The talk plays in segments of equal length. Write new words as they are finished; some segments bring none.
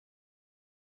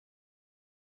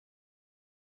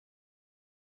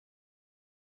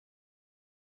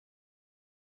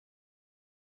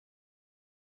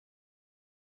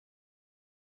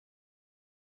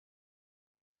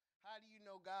How do you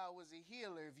know God was a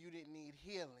healer if you didn't need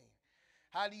healing?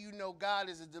 How do you know God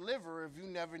is a deliverer if you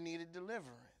never needed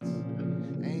deliverance?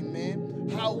 Amen.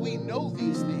 How we know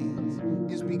these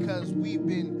things is because we've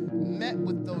been met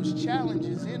with those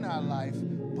challenges in our life,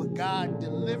 but God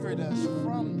delivered us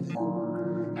from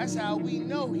them. That's how we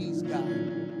know He's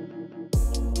God.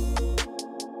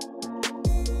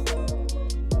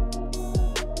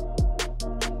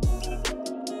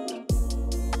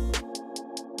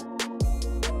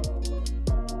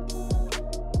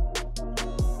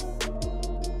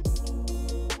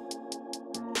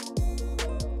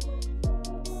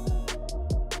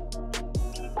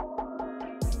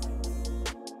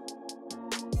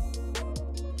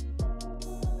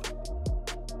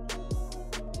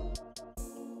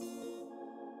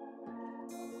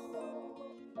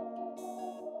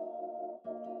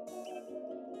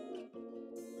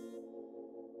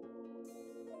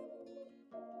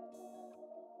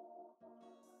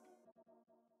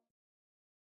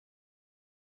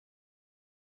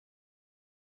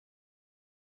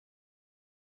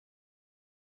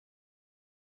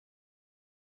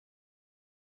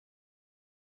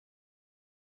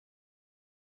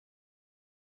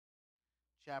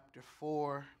 Chapter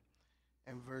 4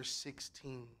 and verse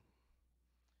 16.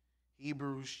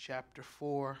 Hebrews chapter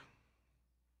 4.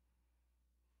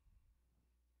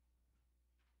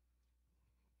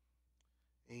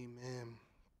 Amen.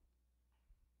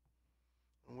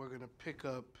 And we're going to pick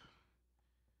up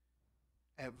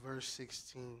at verse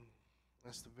 16.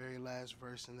 That's the very last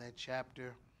verse in that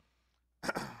chapter.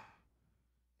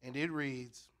 And it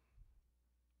reads,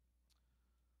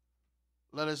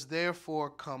 "Let us therefore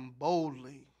come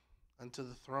boldly unto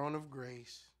the throne of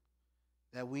grace,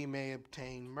 that we may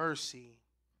obtain mercy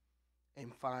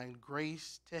and find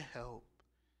grace to help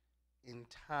in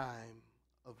time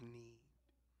of need."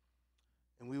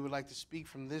 And we would like to speak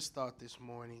from this thought this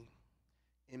morning: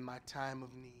 in my time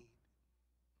of need.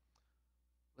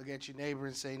 Look at your neighbor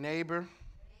and say, "Neighbor,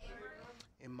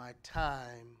 in my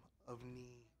time of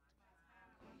need."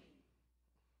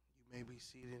 You may be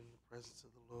seated in the presence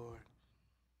of the Lord.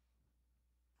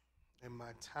 In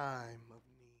my time of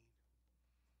need.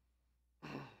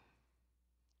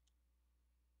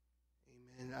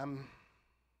 Amen.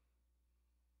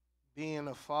 Being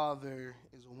a father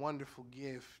is a wonderful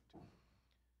gift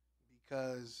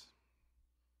because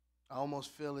I almost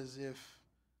feel as if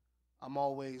I'm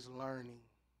always learning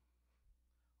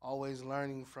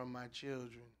from my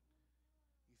children.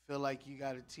 You feel like you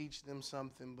got to teach them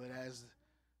something, but as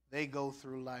they go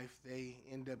through life, they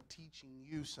end up teaching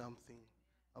you something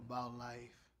about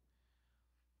life.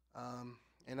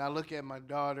 And I look at my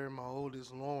daughter, my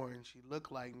oldest, Lauren. She look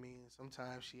like me, and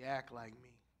sometimes she act like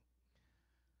me.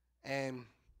 And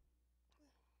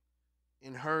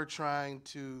in her trying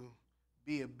to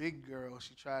be a big girl,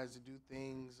 she tries to do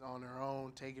things on her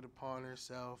own, take it upon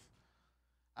herself.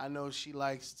 I know she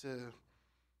likes to,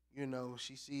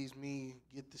 she sees me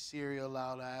get the cereal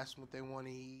out. I ask them what they want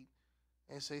to eat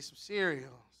and say some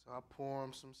cereal. So I pour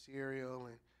them some cereal,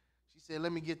 and she said,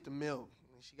 "Let me get the milk."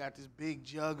 And she got this big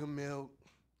jug of milk,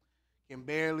 can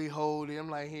barely hold it. I'm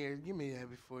like, "Here, give me that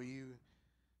before you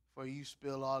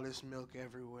spill all this milk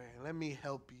everywhere. Let me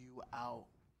help you out."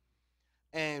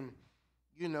 And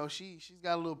she's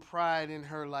got a little pride in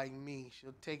her like me.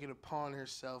 She'll take it upon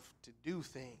herself to do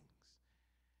things.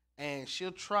 And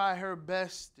she'll try her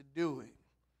best to do it.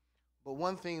 But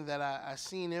one thing that I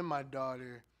seen in my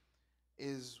daughter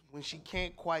is when she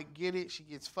can't quite get it, she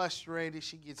gets frustrated,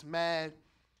 she gets mad.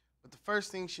 But the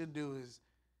first thing she'll do is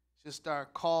she'll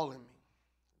start calling me,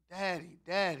 "Daddy,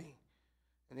 Daddy."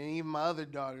 And then even my other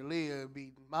daughter, Leah, will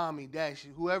be Mommy, Daddy,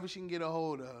 whoever she can get a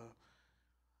hold of.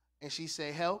 And she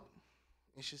say, "Help."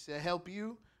 And she said, "Help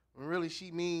you?" When really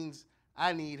she means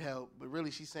I need help. But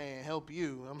really she's saying, "Help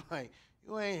you." I'm like,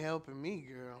 "You ain't helping me,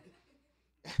 girl."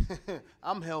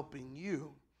 I'm helping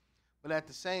you. But at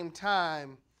the same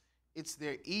time, it's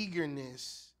their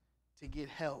eagerness to get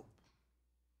help.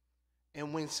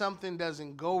 And when something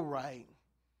doesn't go right,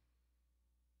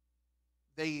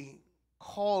 they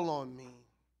call on me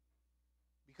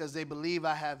because they believe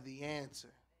I have the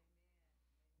answer.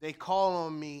 They call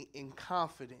on me in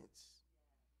confidence.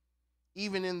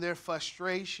 Even in their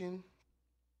frustration,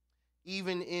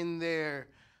 even in their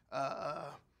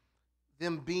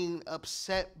them being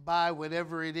upset by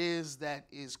whatever it is that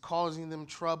is causing them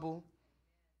trouble,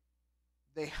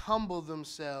 they humble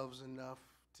themselves enough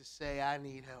to say, "I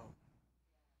need help."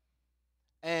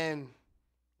 And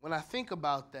when I think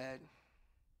about that,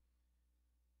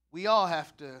 we all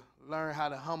have to learn how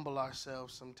to humble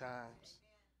ourselves sometimes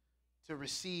to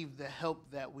receive the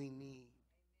help that we need.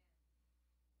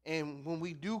 And when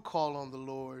we do call on the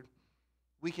Lord,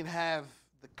 we can have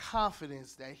the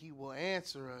confidence that he will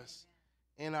answer us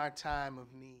in our time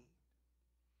of need.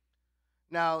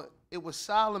 Now, it was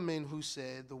Solomon who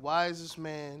said, the wisest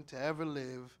man to ever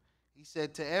live, he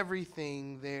said, to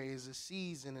everything there is a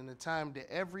season and a time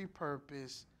to every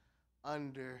purpose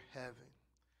under heaven.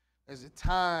 There's a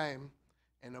time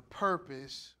and a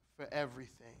purpose for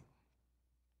everything.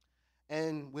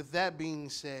 And with that being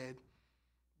said,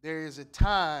 there is a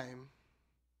time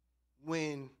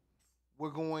when we're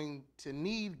going to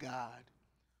need God,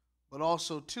 but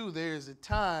also, too, there is a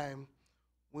time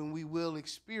when we will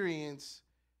experience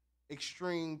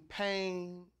extreme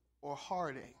pain or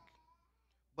heartache.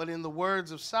 But in the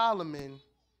words of Solomon,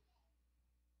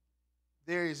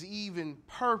 there is even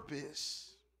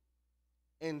purpose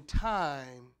and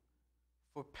time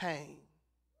for pain.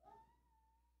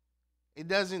 It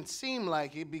doesn't seem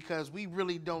like it because we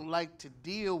really don't like to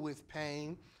deal with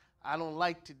pain. I don't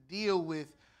like to deal with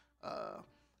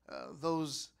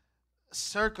those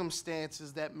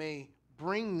circumstances that may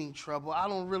bring me trouble. I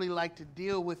don't really like to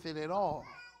deal with it at all.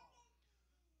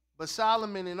 But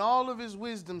Solomon, in all of his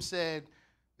wisdom, said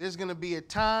there's going to be a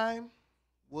time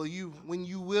when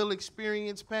you will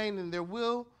experience pain, and there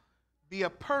will be a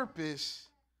purpose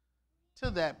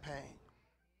to that pain.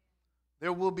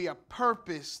 There will be a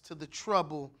purpose to the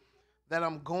trouble that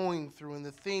I'm going through and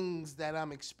the things that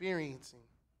I'm experiencing.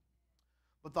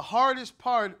 But the hardest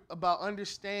part about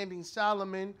understanding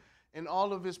Solomon and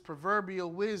all of his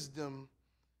proverbial wisdom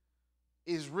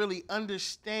is really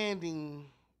understanding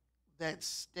that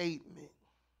statement.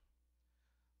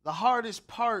 The hardest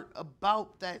part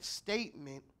about that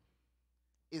statement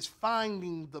is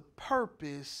finding the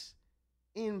purpose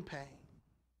in pain.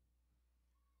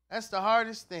 That's the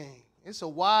hardest thing. It's a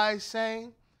wise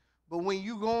saying, but when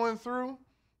you're going through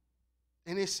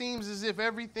and it seems as if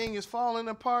everything is falling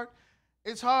apart,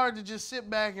 it's hard to just sit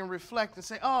back and reflect and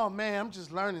say, oh, man, I'm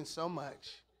just learning so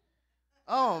much.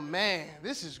 Oh, man,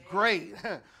 this is great.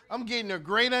 I'm getting a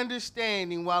great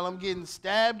understanding while I'm getting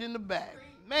stabbed in the back.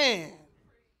 Man,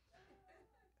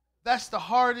 that's the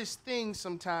hardest thing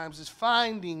sometimes, is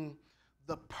finding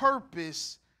the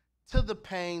purpose to the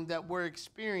pain that we're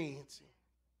experiencing.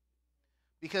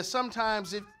 Because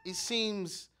sometimes it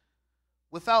seems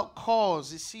without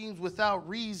cause, it seems without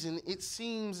reason, it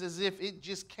seems as if it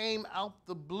just came out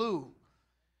the blue.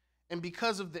 And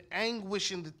because of the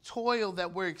anguish and the toil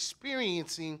that we're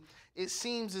experiencing, it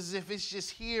seems as if it's just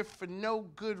here for no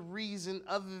good reason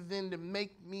other than to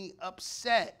make me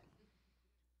upset.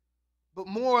 But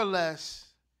more or less,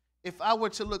 if I were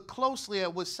to look closely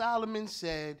at what Solomon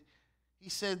said, he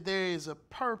said there is a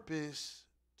purpose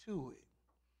to it.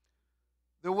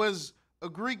 There was a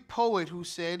Greek poet who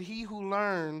said, he who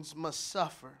learns must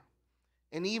suffer.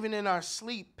 And even in our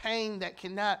sleep, pain that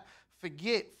cannot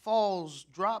forget falls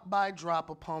drop by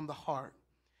drop upon the heart.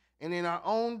 And in our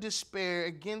own despair,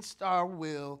 against our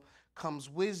will, comes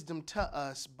wisdom to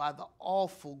us by the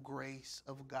awful grace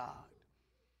of God.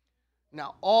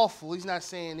 Now, awful, he's not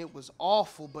saying it was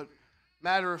awful, but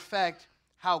matter of fact,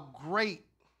 how great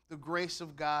the grace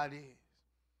of God is.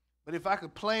 But if I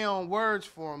could play on words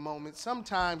for a moment,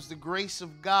 sometimes the grace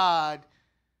of God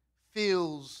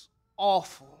feels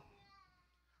awful.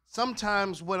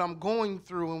 Sometimes what I'm going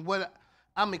through and what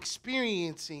I'm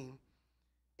experiencing,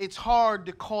 it's hard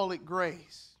to call it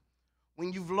grace.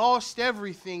 When you've lost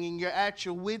everything and you're at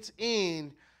your wit's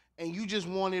end and you just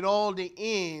want it all to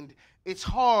end, it's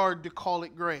hard to call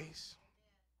it grace.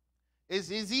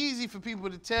 It's easy for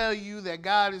people to tell you that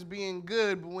God is being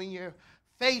good, but when you're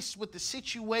faced with the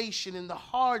situation and the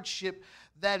hardship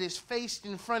that is faced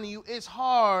in front of you, it's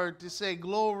hard to say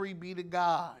glory be to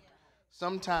God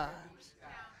sometimes,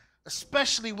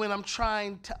 especially when I'm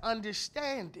trying to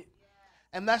understand it.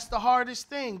 And that's the hardest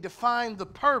thing, to find the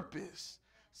purpose.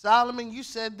 Solomon, you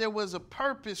said there was a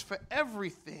purpose for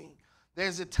everything.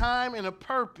 There's a time and a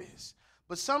purpose.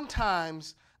 But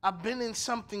sometimes I've been in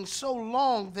something so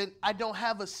long that I don't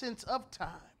have a sense of time.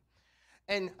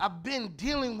 And I've been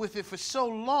dealing with it for so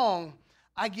long,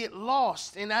 I get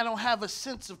lost and I don't have a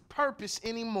sense of purpose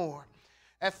anymore.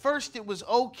 At first it was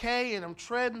okay and I'm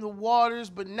treading the waters,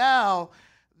 but now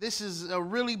this is a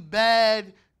really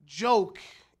bad joke,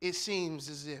 it seems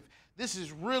as if. This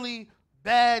is really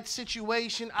bad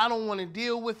situation. I don't want to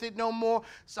deal with it no more.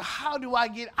 So how do I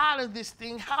get out of this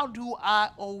thing? How do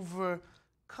I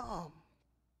overcome?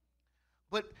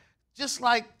 But just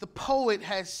like the poet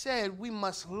has said, we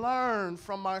must learn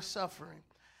from our suffering.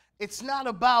 It's not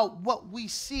about what we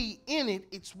see in it,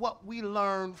 it's what we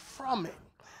learn from it.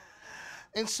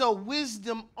 And so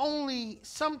wisdom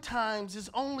sometimes is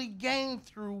only gained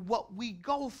through what we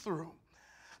go through.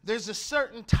 There's a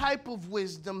certain type of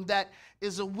wisdom that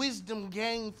is a wisdom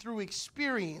gained through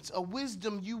experience, a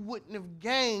wisdom you wouldn't have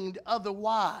gained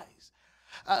otherwise.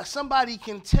 Somebody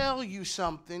can tell you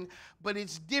something, but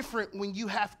it's different when you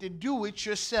have to do it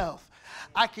yourself.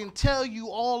 I can tell you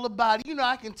all about it. You know,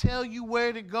 I can tell you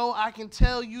where to go. I can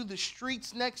tell you the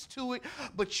streets next to it,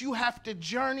 but you have to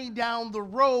journey down the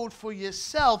road for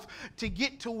yourself to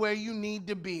get to where you need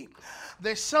to be.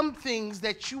 There's some things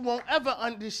that you won't ever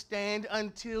understand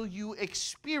until you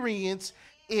experience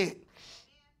it.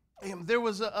 And there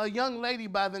was a young lady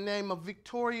by the name of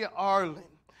Victoria Arlen.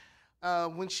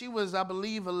 When she was, I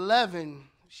believe, 11,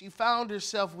 she found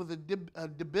herself with a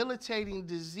debilitating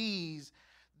disease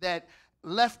that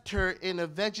left her in a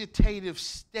vegetative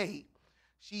state.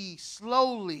 She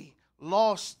slowly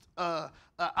lost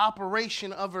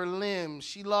operation of her limbs.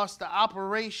 She lost the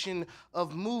operation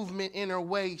of movement in her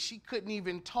way. She couldn't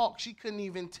even talk. She couldn't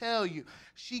even tell you.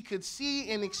 She could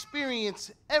see and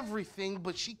experience everything,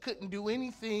 but she couldn't do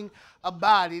anything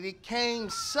about it. It came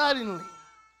suddenly.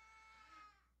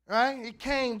 Right? It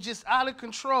came just out of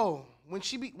control. When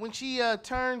she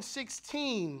turned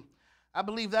 16, I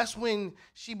believe that's when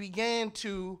she began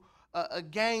to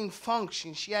gain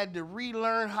function. She had to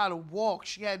relearn how to walk.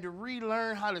 She had to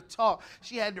relearn how to talk.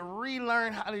 She had to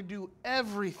relearn how to do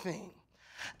everything.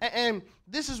 And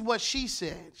this is what she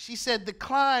said. She said, the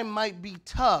climb might be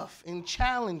tough and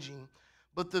challenging,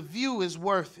 but the view is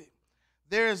worth it.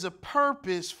 There is a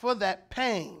purpose for that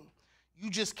pain. You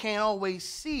just can't always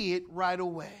see it right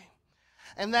away.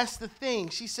 And that's the thing.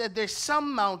 She said there's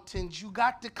some mountains you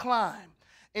got to climb.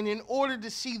 And in order to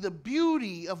see the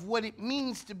beauty of what it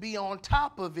means to be on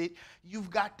top of it, you've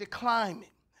got to climb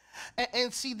it.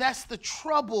 And see, that's the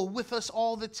trouble with us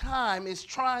all the time, is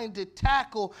trying to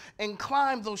tackle and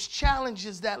climb those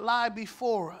challenges that lie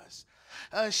before us.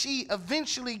 She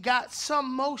eventually got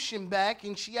some motion back,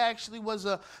 and she actually was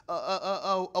a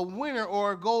winner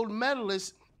or a gold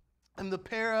medalist in the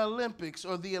Paralympics,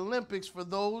 or the Olympics for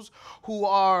those who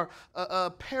are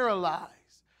paralyzed.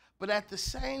 But at the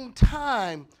same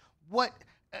time,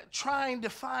 trying to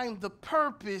find the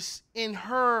purpose in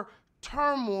her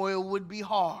turmoil would be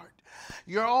hard.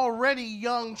 You're already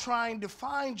young trying to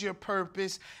find your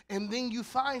purpose, and then you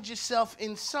find yourself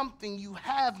in something you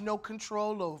have no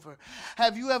control over.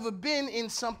 Have you ever been in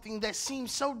something that seemed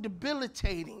so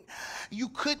debilitating? You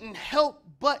couldn't help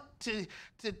but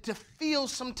to feel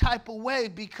some type of way,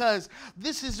 because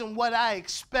this isn't what I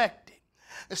expected.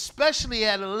 Especially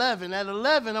at 11. At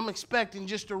 11, I'm expecting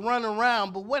just to run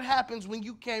around. But what happens when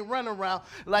you can't run around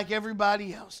like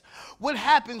everybody else? What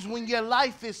happens when your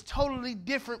life is totally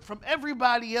different from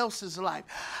everybody else's life?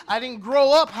 I didn't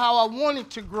grow up how I wanted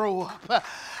to grow up.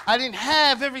 I didn't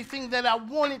have everything that I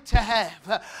wanted to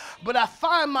have. But I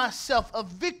find myself a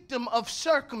victim of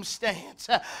circumstance.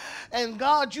 And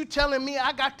God, you telling me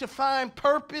I got to find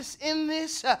purpose in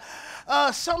this?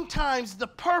 Sometimes the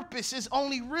purpose is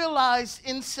only realized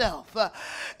in self.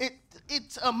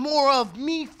 It's more of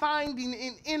me finding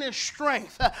an inner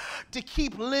strength to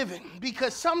keep living,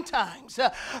 because sometimes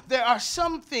there are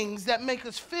some things that make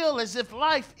us feel as if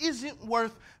life isn't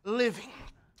worth living,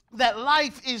 that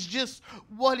life is just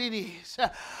what it is.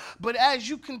 But as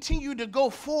you continue to go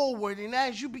forward, and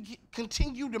as you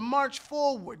continue to march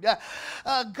forward,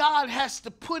 God has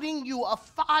to put in you a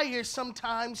fire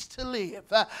sometimes to live.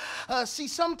 See,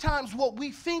 sometimes what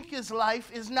we think is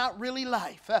life is not really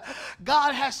life.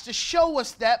 God has to show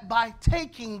us that by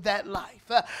taking that life.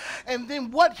 And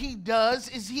then what he does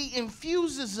is he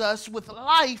infuses us with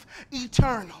life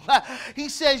eternal. He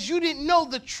says you didn't know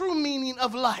the true meaning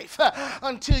of life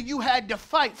until you had to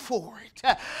fight for it.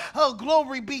 Oh,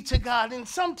 glory be to God. And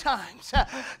sometimes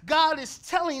God is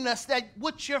telling us that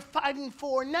what you're fighting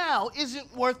for now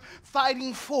isn't worth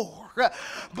fighting for.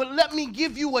 But let me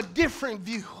give you a different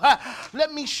view.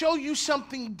 Let me show you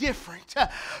something different.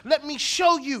 Let me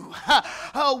show you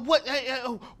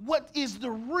what is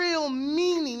the real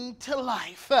meaning to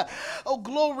life. Oh,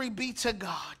 glory be to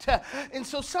God. And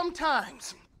so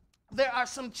sometimes there are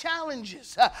some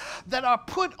challenges that are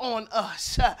put on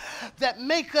us that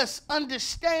make us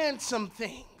understand some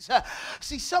things.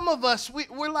 See, some of us,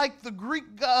 we're like the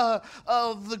Greek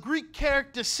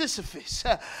character Sisyphus.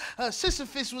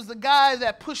 Sisyphus was the guy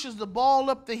that pushes the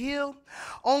ball up the hill,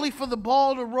 only for the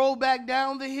ball to roll back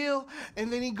down the hill,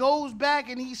 and then he goes back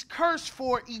and he's cursed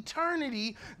for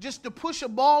eternity just to push a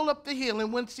ball up the hill,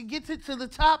 and once he gets it to the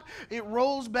top, it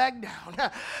rolls back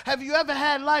down. Have you ever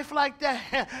had life like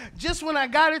that? just when I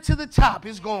got it to the top,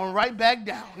 it's going right back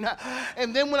down.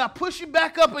 And then when I push it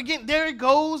back up again, there it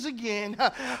goes again.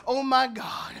 Oh my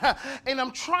God. And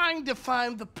I'm trying to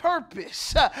find the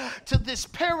purpose to this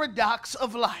paradox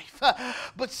of life.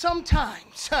 But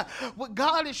sometimes what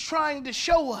God is trying to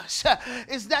show us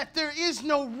is that there is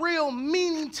no real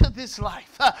meaning to this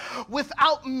life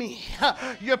without me.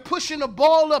 You're pushing a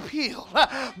ball uphill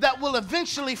that will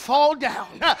eventually fall down.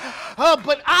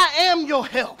 But I am your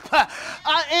help.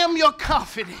 I am your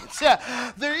confidence.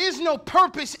 There is no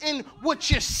purpose in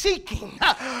what you're seeking,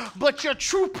 but your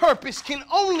true purpose can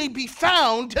only be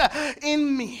found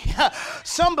in me.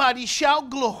 Somebody shout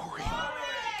glory.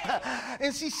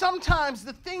 And see, sometimes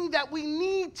the thing that we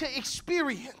need to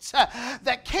experience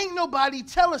that can't nobody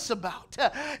tell us about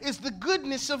is the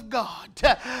goodness of God.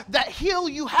 That hill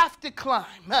you have to climb,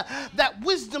 that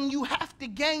wisdom you have to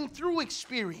gain through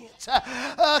experience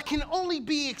can only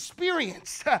be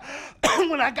experienced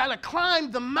when I got to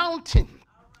climb the mountain,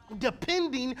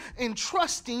 depending and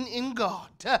trusting in God.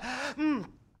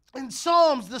 In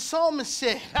Psalms, the psalmist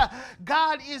said,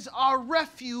 God is our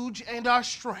refuge and our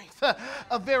strength,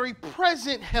 a very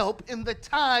present help in the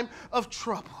time of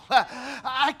trouble.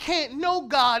 I can't know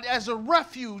God as a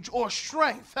refuge or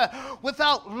strength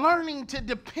without learning to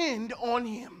depend on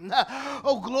Him.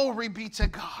 Oh, glory be to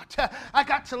God. I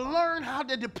got to learn how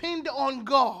to depend on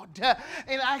God,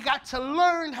 and I got to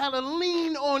learn how to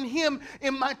lean on Him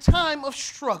in my time of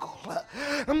struggle.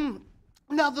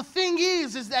 Now, the thing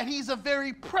is that He's a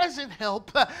very present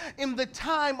help in the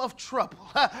time of trouble.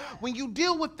 When you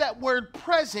deal with that word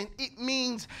present, it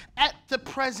means at the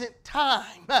present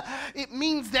time. It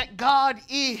means that God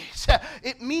is.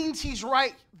 It means He's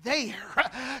right there.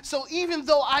 So even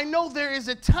though I know there is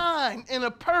a time and a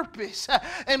purpose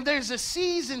and there's a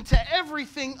season to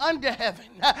everything under heaven,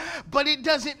 but it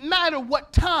doesn't matter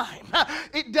what time,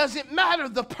 it doesn't matter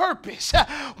the purpose.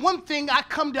 One thing I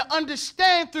come to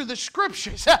understand through the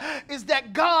scriptures is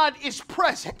that God is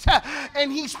present,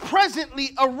 and He's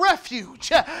presently a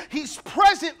refuge. He's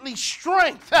presently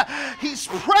strength. He's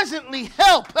presently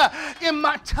help in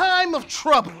my time of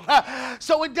trouble.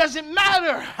 So it doesn't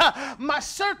matter my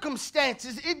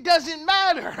circumstances. It doesn't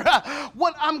matter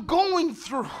what I'm going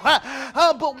through.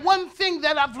 But one thing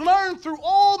that I've learned through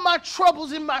all my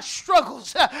troubles and my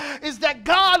struggles is that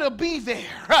God will be there.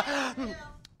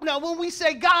 Now, when we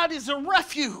say God is a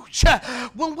refuge,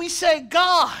 when we say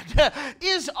God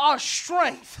is our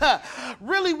strength,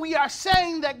 really we are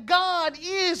saying that God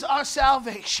is our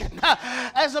salvation.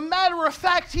 As a matter of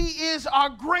fact, He is our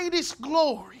greatest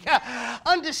glory.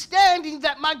 Understanding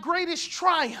that my greatest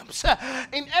triumphs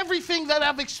in everything that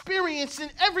I've experienced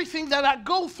and everything that I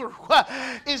go through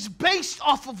is based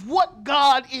off of what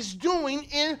God is doing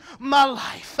in my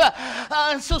life.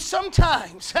 And so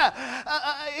sometimes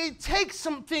it takes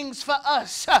some things for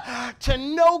us to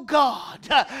know God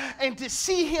and to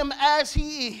see Him as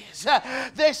He is.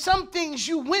 There's some things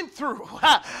you went through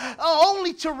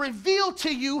only to reveal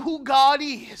to you who God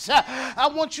is. I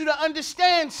want you to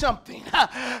understand something.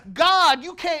 God,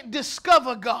 you can't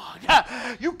discover God.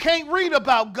 You can't read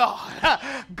about God.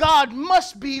 God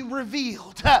must be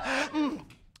revealed.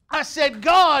 I said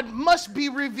God must be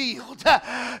revealed.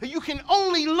 You can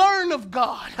only learn of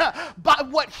God by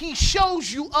what He shows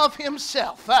you of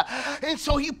Himself. And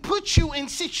so He puts you in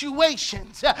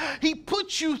situations. He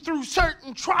puts you through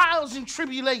certain trials and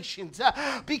tribulations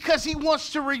because He wants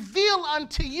to reveal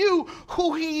unto you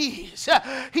who He is.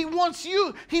 He wants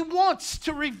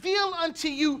to reveal unto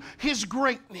you His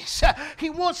greatness. He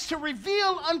wants to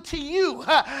reveal unto you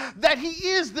that He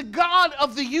is the God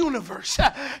of the universe.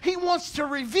 He wants to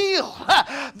reveal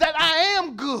that I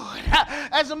am good.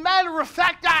 As a matter of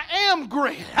fact, I am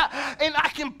great, and I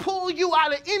can pull you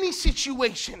out of any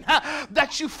situation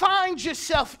that you find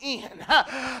yourself in.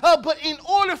 But in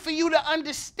order for you to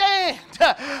understand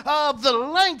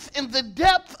the length and the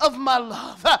depth of my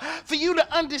love, for you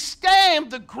to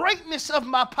understand the greatness of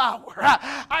my power,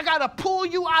 I got to pull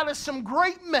you out of some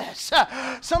great mess.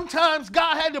 Sometimes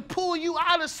God had to pull you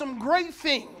out of some great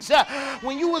things.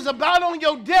 When you was about on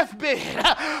your deathbed,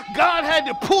 God had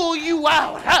to pull you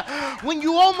out. When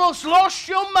you almost lost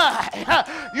your mind,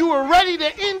 you were ready to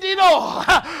end it all,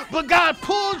 but God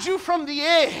pulled you from the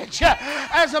edge.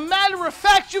 As a matter of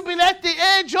fact, you've been at the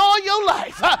edge all your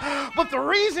life, but the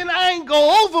reason I ain't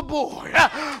go overboard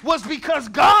was because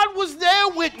God was there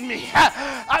with me.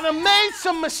 I done made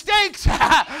some mistakes.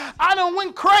 I done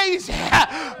went crazy,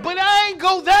 but I ain't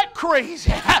go that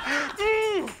crazy.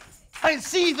 And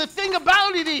see, the thing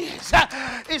about it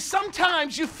is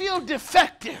sometimes you feel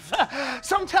defective.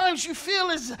 Sometimes you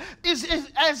feel as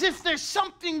if there's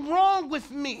something wrong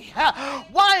with me.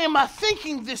 Why am I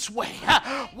thinking this way?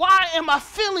 Why am I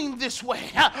feeling this way?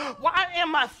 Why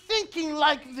am I thinking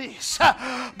like this?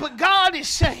 But God is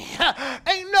saying,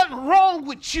 ain't nothing wrong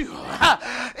with you.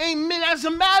 Amen. As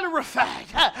a matter of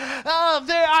fact,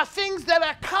 there are things that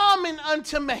are common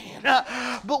unto man.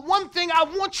 But one thing I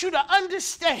want you to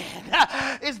understand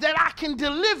is that I can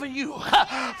deliver you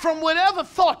from whatever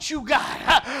thought you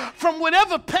got, from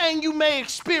whatever pain you may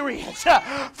experience,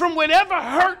 from whatever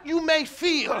hurt you may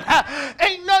feel.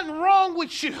 Ain't nothing wrong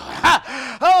with you.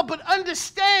 But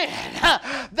understand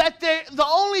that the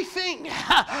only thing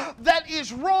that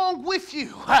is wrong with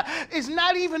you is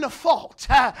not even a fault.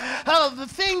 The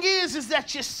thing is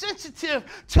that you're sensitive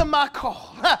to my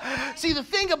call. See, the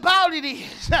thing about it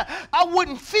is I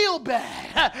wouldn't feel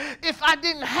bad if I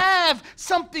didn't have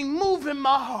something moving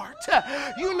my heart.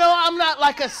 You know, I'm not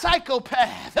like a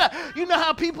psychopath. You know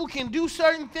how people can do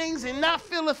certain things and not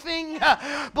feel a thing?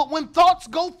 But when thoughts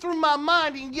go through my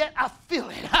mind and yet I feel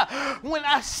it, when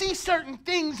I see certain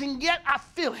things and yet I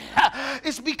feel it,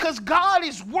 it's because God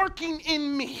is working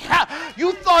in me.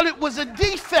 You thought it was a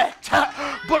defect,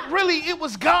 but really it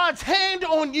was God's hand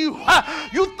on you.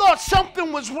 You thought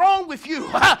something was wrong with you,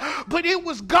 but it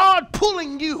was God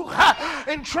pulling you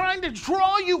and trying to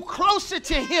draw you closer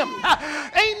to Him.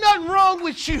 Ain't nothing wrong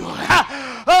with you.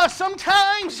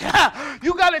 Sometimes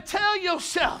you got to tell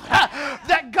yourself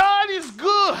that God is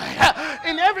good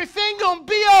and everything gonna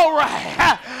be all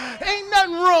right. Ain't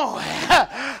nothing wrong.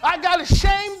 I got to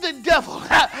shame the devil.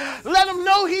 Let him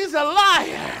know he's a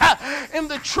liar and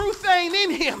the truth ain't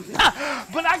in him.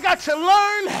 But I got to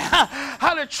learn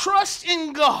how to trust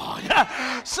in God.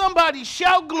 Somebody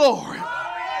shout glory.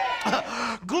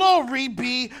 Glory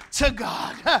be to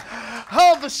God.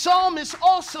 Oh, the psalmist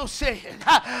also said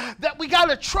that we got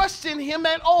to trust in Him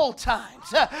at all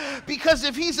times, because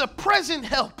if He's a present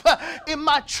help in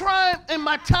my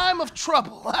time of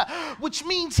trouble, which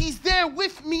means He's there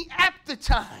with me at the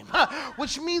time,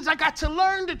 which means I got to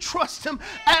learn to trust Him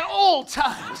at all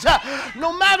times.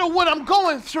 No matter what I'm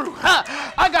going through,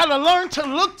 I got to learn to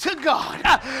look to God.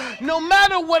 No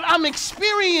matter what I'm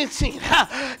experiencing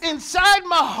inside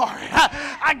my heart,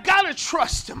 I gotta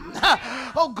trust Him.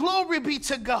 Oh, glory be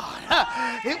to God.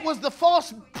 It was the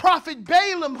false prophet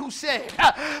Balaam who said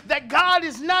that God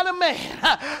is not a man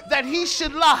that He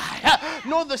should lie,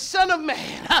 nor the Son of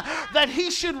Man that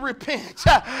He should repent.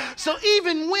 So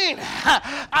even when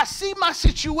I see my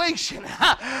situation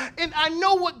and I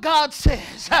know what God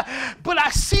says, but I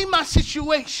see my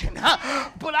situation,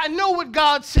 but I know what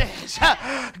God says.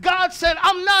 God said,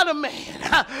 I'm not a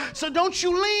man, so don't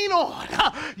you lean on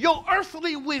your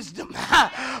earthly wisdom,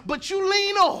 but you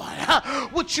lean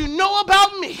on what you know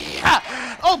about me.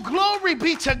 Oh, glory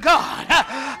be to God.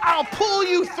 I'll pull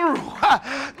you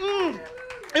through.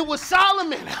 It was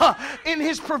Solomon in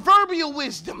his proverbial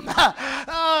wisdom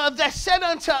that said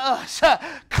unto us,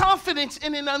 confidence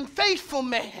in an unfaithful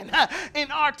man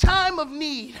in our time of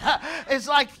need is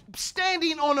like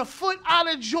standing on a foot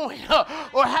out of joint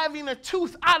or having a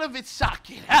tooth out of its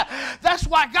socket. That's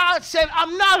why God said,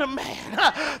 I'm not a man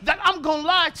that I'm going to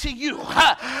lie to you.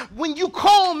 When you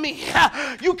call me,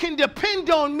 you can depend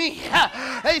on me.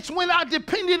 It's when I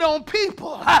depended on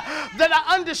people that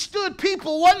I understood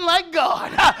people wasn't like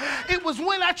God. It was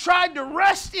when I tried to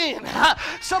rest in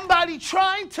somebody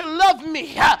trying to love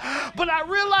me, but I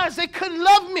realized they couldn't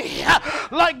love me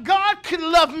like God could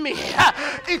love me.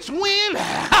 It's when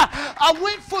I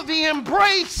went for the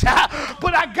embrace,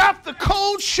 but I got the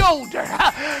cold shoulder.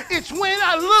 It's when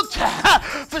I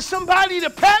looked for somebody to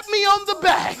pat me on the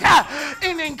back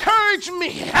and encourage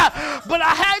me, but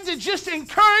I had to just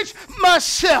encourage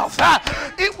myself.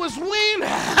 It was when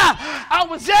I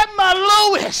was at my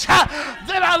lowest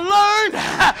that I learned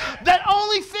that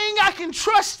only thing I can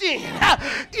trust in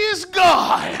is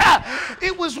God.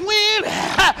 It was when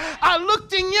I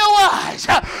looked in your eyes,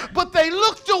 but they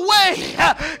looked away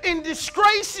in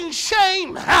disgrace and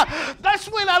shame.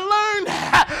 That's when I learned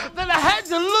that I had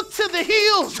to look to the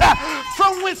hills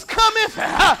from whence cometh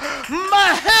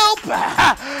my help.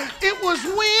 It was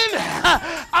when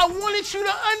I wanted you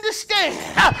to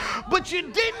understand, but you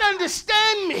didn't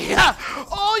understand me.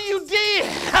 All you did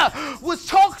was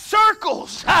talk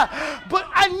circles, but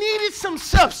I needed some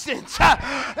substance.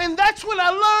 And that's when I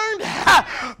learned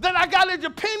that I got to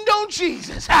depend on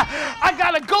Jesus. I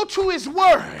got to go to his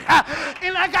word.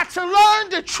 And I got to learn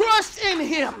to trust in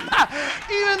him.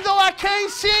 Even though I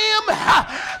can't see him,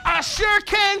 I sure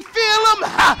can feel him.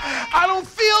 I don't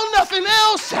feel nothing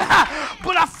else,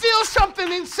 but I feel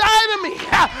something inside of me.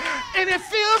 And it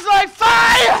feels like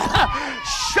fire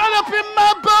shut up in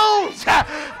my bones.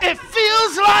 It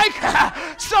feels like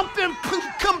something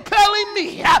compelling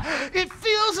me. It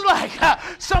feels like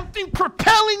something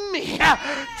propelling me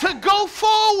to go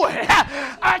forward.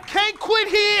 I can't quit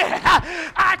here.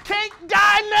 I can't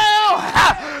die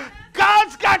now.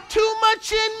 God's got too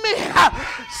much in me.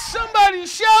 Somebody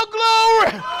shout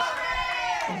glory.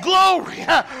 Glory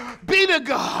be to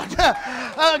God.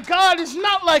 God is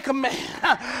not like a man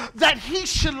that he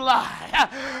should lie.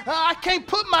 I can't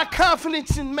put my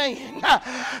confidence in man.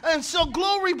 And so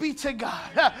glory be to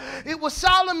God. It was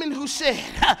Solomon who said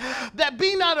that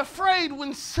be not afraid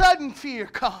when sudden fear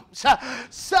comes.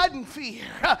 Sudden fear.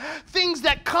 Things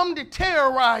that come to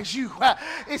terrorize you.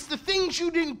 It's the things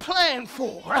you didn't plan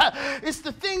for. It's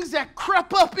the things that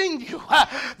crept up in you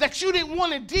that you didn't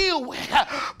want to deal with.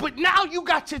 But now you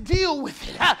got to deal with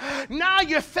it. Now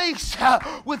you're faced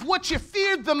with what you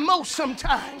feared the most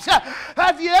sometimes.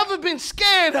 Have you ever been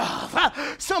scared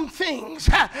of some things?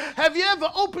 Have you ever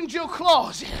opened your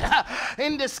closet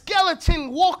and the skeleton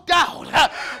walked out?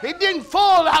 It didn't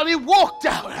fall out, it walked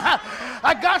out.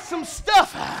 I got some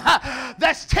stuff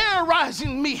that's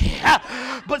terrorizing me.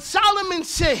 But Solomon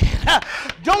said,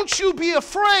 don't you be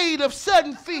afraid of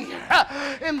sudden fear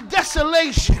and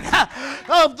desolation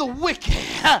of the wicked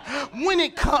when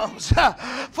it comes.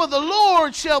 For the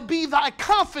Lord shall be thy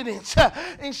confidence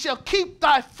and shall keep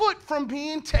thy foot from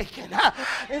being taken.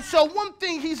 And so one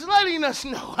thing he's letting us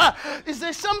know is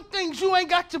there's some things you ain't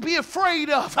got to be afraid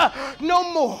of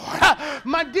no more.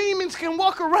 My demons can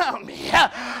walk around me,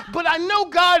 but I know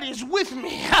God is with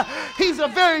me. He's a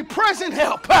very present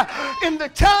help in the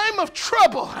time of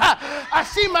trouble. I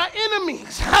see my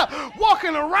enemies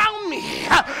walking around me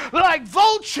like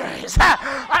vultures.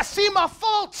 I see my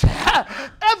faults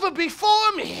ever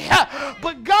before me,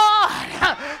 but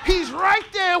God, he's right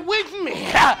there with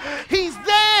me. He's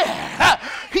there.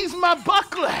 He's my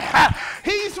buckler.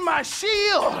 He's my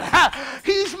shield.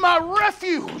 He's my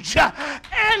refuge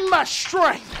and my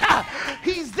strength.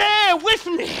 He's there with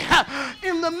me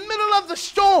in the middle of the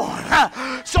storm.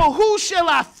 So who shall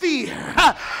I fear?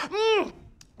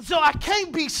 So I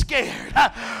can't be scared.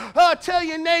 Tell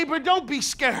your neighbor, don't be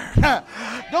scared.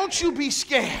 Don't you be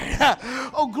scared.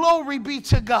 Oh, glory be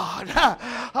to God.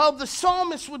 The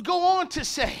psalmist would go on to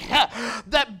say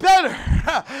that better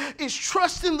is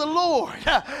trust in the Lord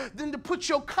than to put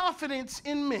your confidence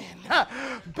in men.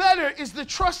 Better is the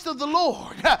trust of the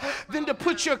Lord than to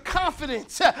put your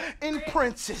confidence in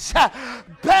princes.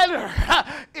 Better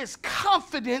is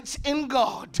confidence in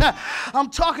God. I'm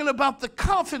talking about the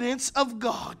confidence of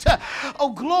God.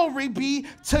 Oh, glory be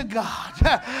to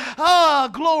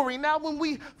God. Glory. Now, when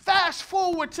we fast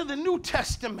forward to the New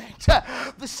Testament,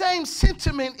 the same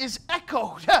sentiment is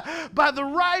echoed by the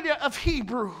writer of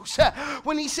Hebrews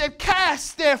when he said,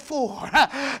 cast therefore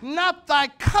not thy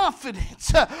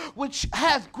confidence, which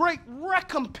hath great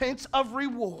recompense of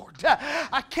reward.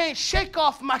 I can't shake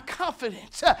off my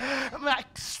confidence. I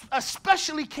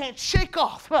especially can't shake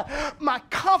off my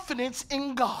confidence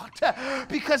in God,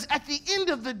 because at the end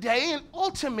of the day, and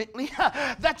ultimately,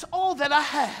 that's all that I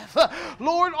have.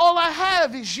 Lord, all I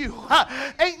have is you.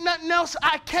 Ain't nothing else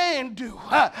I can do.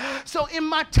 So in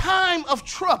my time of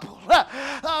trouble,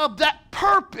 that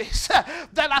purpose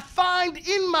that I find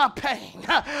in my pain,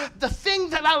 the thing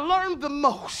that I learned the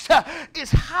most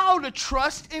is how to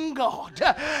trust in God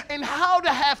and how to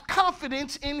have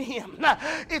confidence in him.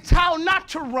 It's how not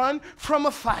to run from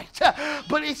a fight,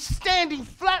 but it's standing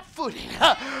flat-footed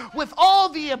with all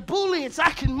the ebullience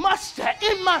I can muster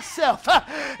in myself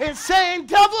and saying,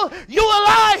 devil, you a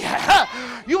liar.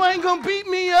 You ain't gonna beat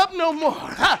me up no more.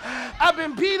 I've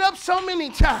been beat up so many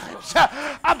times.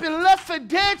 I've been left for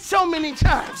dead so many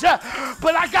times,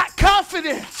 but I got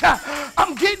confidence.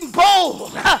 I'm getting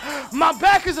bold. My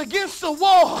back is against the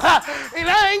wall, and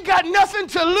I ain't got nothing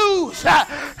to lose,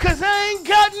 because I ain't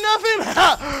got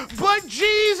nothing but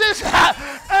Jesus.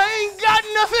 I ain't got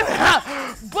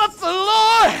nothing but the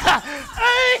Lord.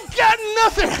 I ain't got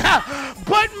nothing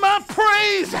but my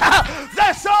praise.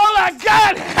 That's all I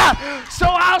got. So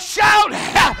I'll shout.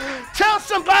 Tell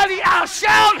somebody I'll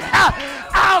shout.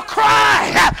 I'll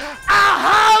cry. I'll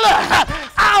holler.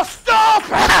 I'll stomp.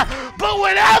 But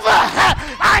whatever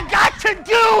I got to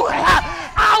do,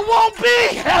 I won't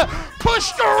be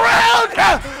pushed around.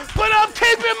 But I'm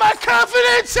keeping my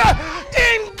confidence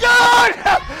in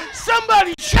God.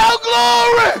 Somebody shout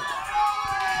glory.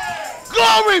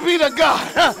 glory be to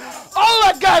God. All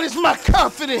I got is my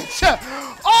confidence.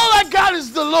 All I got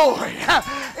is the Lord.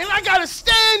 And I got to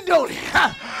stand on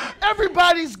it.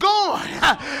 Everybody's gone.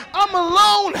 I'm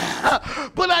alone.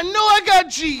 But I know I got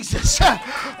Jesus.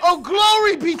 Oh,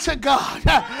 glory be to God.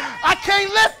 I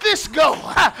can't let this go.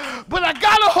 But I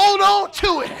got to hold on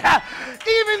to it.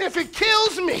 Even if it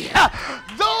kills me.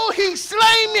 Though he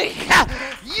slay me,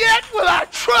 yet will I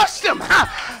trust him.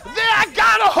 There I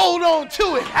got to hold on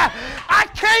to it. I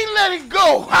can't let it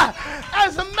go.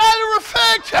 As a matter of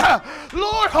fact,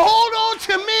 Lord, hold on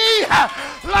to me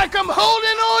like I'm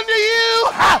holding on to you.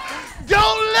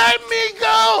 Don't let me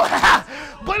go.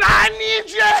 But I need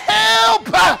your help.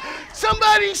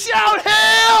 Somebody shout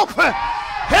help.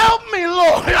 Help me,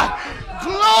 Lord.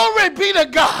 Glory be to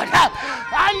God.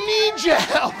 I need your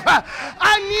help.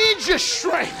 I need your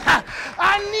strength.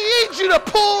 I need you to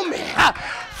pull me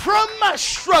from my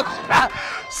struggle.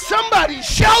 Somebody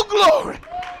shout glory.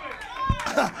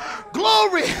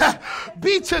 Glory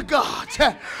be to God.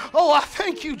 Oh, I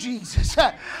thank you, Jesus.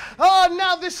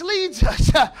 Now this leads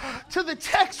us to the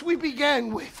text we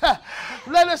began with.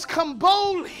 Let us come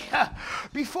boldly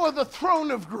before the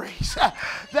throne of grace,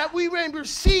 that we may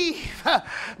receive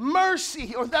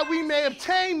mercy, or that we may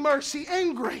obtain mercy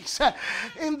and grace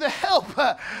in the help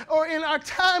or in our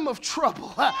time of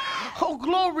trouble. Oh,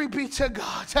 glory be to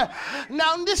God.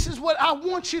 Now this is what I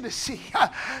want you to see.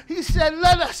 He said,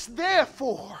 let us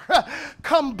therefore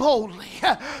come boldly.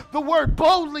 The word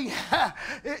boldly,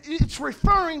 it's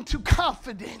referring to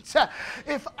confidence.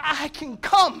 If I can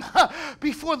come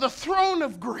before the throne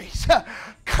of grace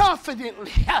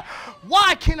confidently,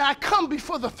 why can I come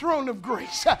before the throne of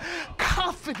grace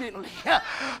confidently?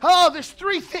 Oh, there's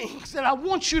three things that I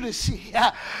want you to see.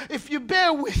 If you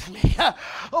bear with me.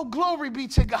 Oh, glory be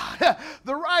to God.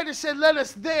 The writer said, let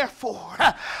us therefore.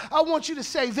 I want you to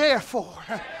say therefore.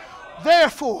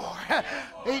 Therefore,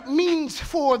 it means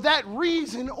for that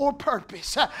reason or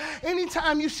purpose.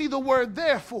 Anytime you see the word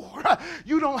therefore,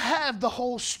 you don't have the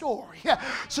whole story.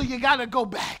 So you got to go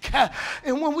back.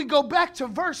 And when we go back to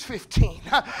verse 15,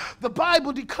 the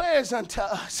Bible declares unto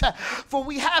us, for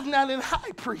we have not an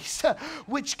high priest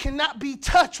which cannot be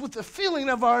touched with the feeling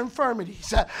of our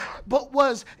infirmities, but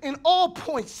was in all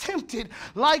points tempted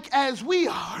like as we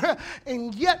are,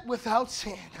 and yet without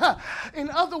sin.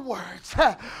 In other words,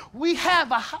 we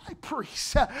have a high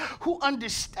priest who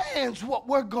understands what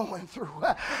we're going through,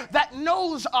 that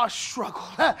knows our struggle.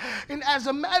 And as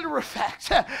a matter of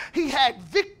fact, he had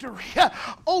victory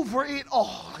over it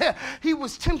all. He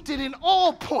was tempted in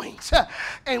all points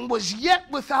and was yet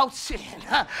without sin.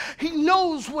 He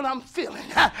knows what I'm feeling.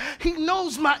 He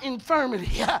knows my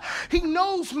infirmity. He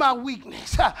knows my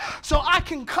weakness. So I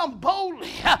can come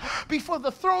boldly before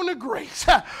the throne of grace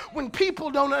when people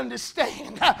don't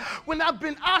understand, when I've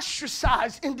been ostracized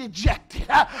and dejected,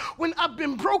 when I've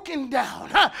been broken down,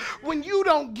 when you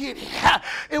don't get it,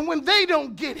 and when they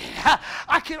don't get it.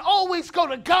 I can always go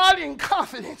to God in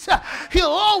confidence. He'll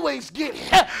always get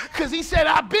it, because he said,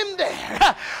 I've been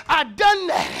there, I've done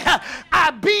that,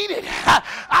 I beat it.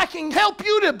 I can help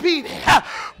you to beat it,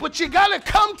 but you got to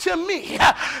come to me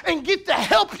and get the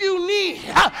help you need.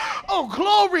 Oh,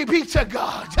 glory be to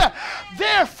God.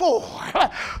 Therefore,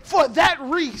 for that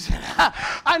reason,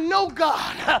 I know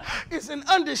God is an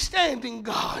understanding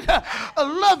God, a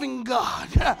loving God.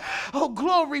 Oh,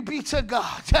 glory be to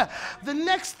God. The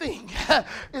next thing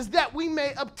is that we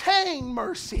may obtain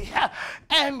mercy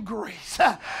and grace.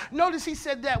 Notice he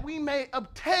said that we may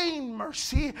obtain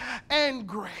mercy and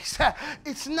grace.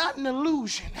 It's not an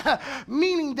illusion,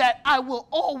 meaning that I will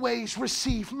always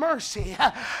receive mercy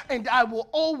and I will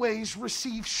always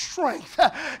receive strength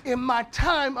in my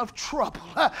time of trouble.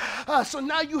 So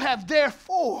now you have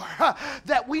therefore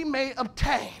that we may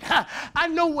obtain. I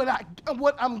know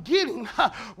what I'm getting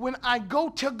when I go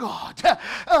to God.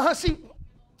 See,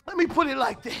 let me put it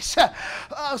like this.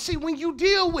 See, when you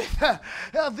deal with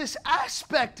this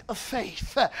aspect of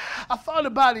faith, I thought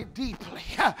about it deeply.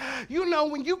 You know,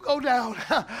 when you go down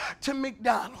to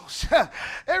McDonald's,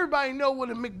 everybody know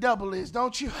what a McDouble is,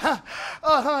 don't you?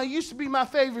 It used to be my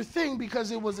favorite thing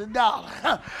because it was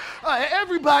 $1.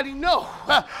 Everybody know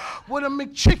what a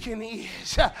McChicken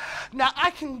is. Now,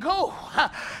 I can go,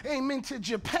 amen, to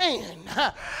Japan,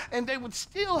 and they would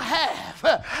still have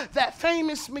that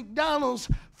famous McDonald's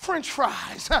French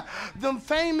fries, them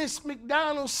famous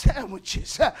McDonald's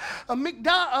sandwiches. A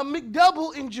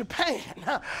McDouble in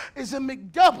Japan is a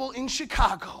McDouble in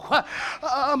Chicago.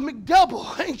 A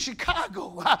McDouble in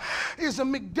Chicago is a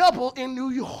McDouble in New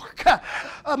York.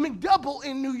 A McDouble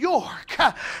in New York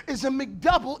is a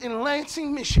McDouble in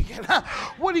Lansing, Michigan.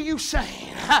 What are you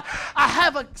saying? I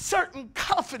have a certain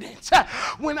confidence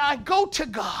when I go to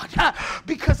God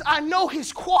because I know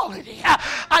his quality.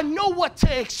 I know what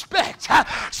to expect.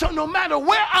 So no matter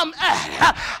where I'm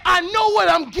at, I know what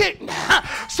I'm getting.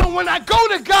 So when I go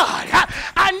to God,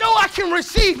 I know I can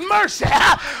receive mercy.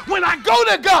 When I go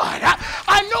to God,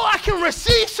 I know I can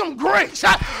receive some grace.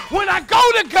 When I go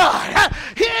to God,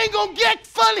 he ain't gonna get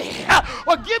funny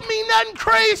or give me nothing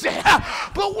crazy.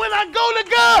 But when I go to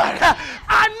God,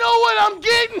 I know what I'm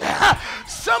getting.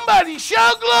 Somebody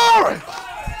shout glory.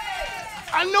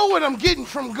 I know what I'm getting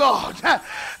from God.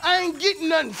 I ain't getting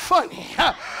nothing funny.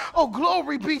 Oh,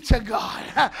 glory be to God.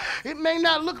 It may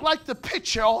not look like the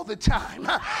picture all the time,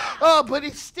 but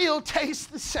it still tastes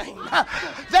the same.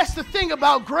 That's the thing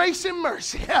about grace and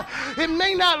mercy. It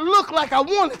may not look like I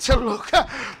want it to look,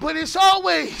 but it's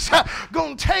always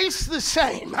going to taste the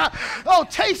same. Oh,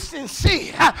 taste and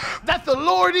see that the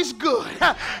Lord is good.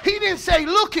 He didn't say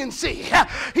look and see.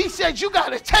 He said you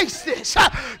got to taste this.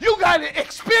 You got to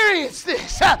experience this.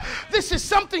 This is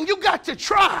something you got to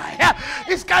try.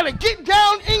 It's got to get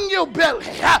down in your belly.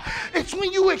 It's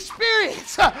when you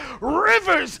experience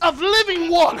rivers of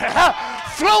living water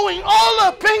flowing all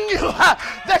up in you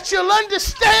that you'll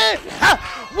understand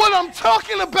what I'm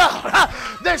talking about.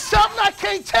 There's something I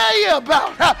can't tell you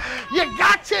about. You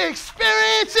got to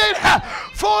experience it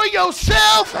for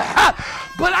yourself.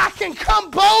 But I can come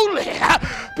boldly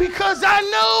because I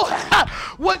know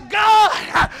what God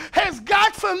has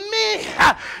got for me.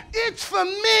 It's for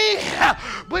me,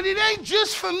 but it ain't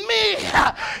just for me.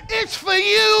 It's for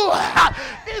you.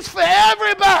 It's for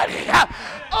everybody.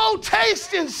 Oh,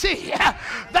 taste and see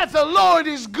that the Lord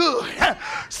is good.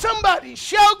 Somebody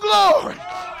shout glory.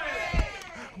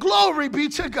 Glory be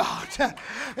to God.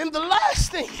 And the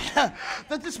last thing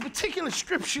that this particular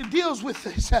scripture deals with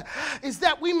is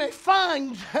that we may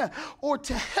find or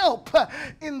to help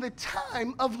in the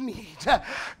time of need.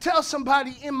 Tell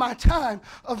somebody, in my time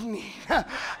of need,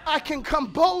 I can come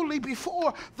boldly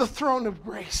before the throne of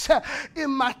grace.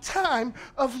 In my time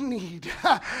of need,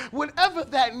 whatever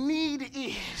that need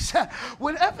is,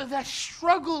 whatever that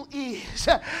struggle is,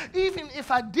 even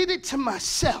if I did it to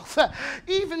myself,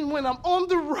 even when I'm on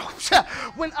the ropes,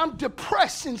 when I'm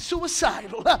depressed and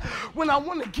suicidal, when I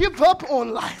want to give up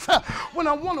on life, when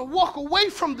I want to walk away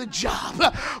from the job,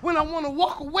 when I want to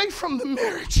walk away from the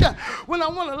marriage, when I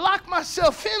want to lock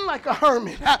myself in like a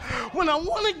hermit, when I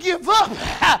want to give up,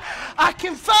 I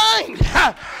can find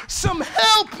some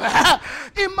help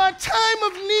in my time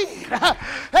of need.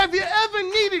 Have you ever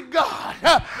needed God?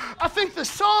 I think the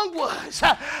song was,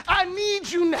 I need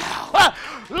you now.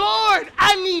 Lord,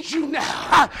 I need you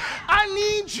now. I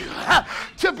need you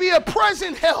to be a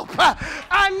present help.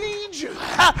 I need you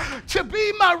to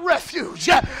be my refuge.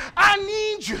 I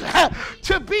need you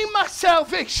to be my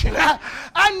salvation.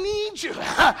 I need you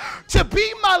to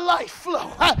be my life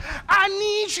flow. I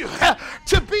need you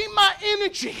to be my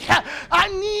energy. I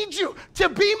need you to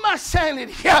be my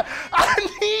sanity. I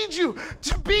need you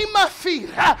to be my feet.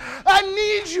 I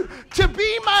need you to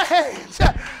be my hands.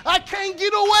 I can't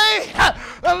get away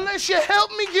unless you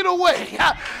help me get away.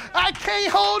 I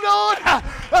can't hold on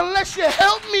unless you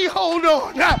help me hold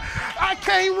on. I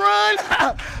can't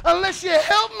run unless you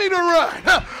help me to run.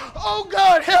 Oh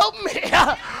God, help me.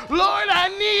 Lord, I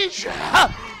need you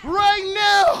right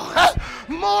now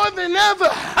more than ever.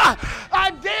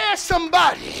 I dare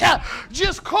somebody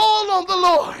just call on the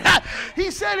Lord. He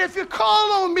said, if you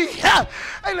call on me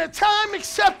in a time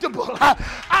acceptable,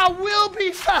 I will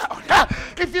be found.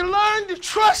 If you learn to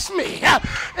trust me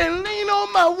and lean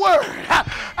on my word,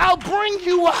 I'll bring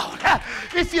you out.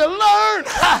 If you learn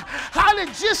how to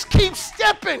just keep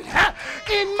stepping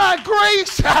in my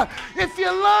grace, if you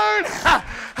learn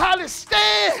how to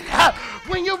stand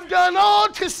when you've done all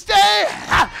to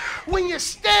stand, when you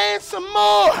stand some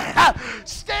more,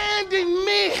 stand in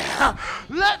me.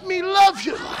 Let me love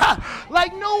you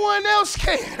like no one else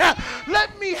can.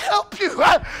 Let me help you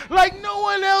like no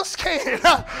one else can.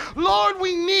 Lord,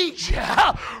 we need you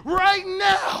right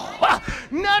now,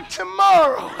 not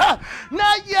tomorrow,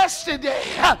 not yesterday,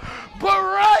 but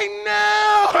right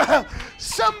now.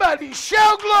 Somebody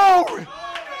shout glory.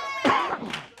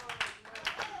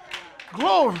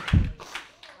 Glory.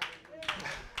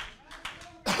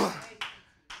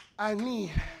 I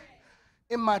need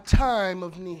in my time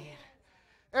of need.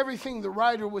 Everything the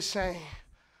writer was saying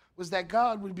was that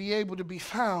God would be able to be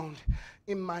found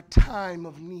in my time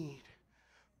of need.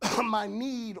 My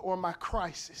need or my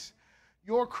crisis.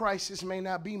 Your crisis may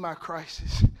not be my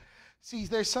crisis. See,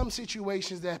 there's some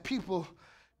situations that people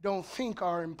don't think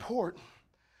are important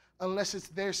unless it's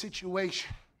their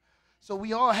situation. So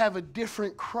we all have a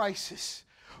different crisis.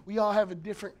 We all have a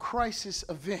different crisis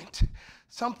event,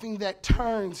 something that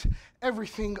turns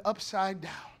everything upside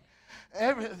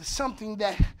down, something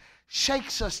that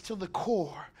shakes us to the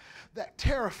core, that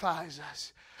terrifies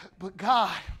us. But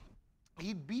God,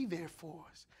 He'd be there for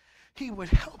us. He would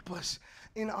help us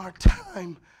in our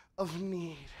time of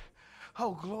need.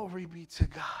 Oh, glory be to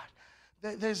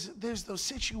God. There's those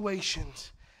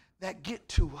situations that get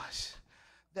to us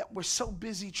that we're so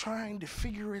busy trying to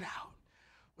figure it out.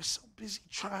 We're so busy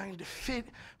trying to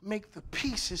make the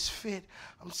pieces fit.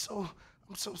 I'm so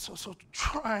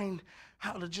trying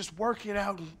how to just work it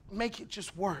out and make it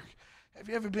just work. Have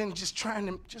you ever been just trying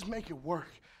to just make it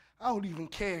work? I don't even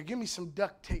care. Give me some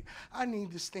duct tape. I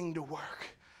need this thing to work.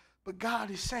 But God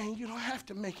is saying you don't have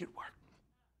to make it work,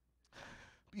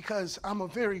 because I'm a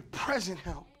very present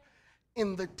help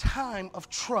in the time of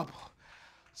trouble.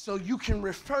 So you can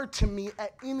refer to me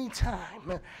at any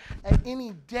time, at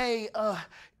any day,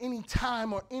 any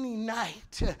time or any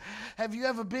night. Have you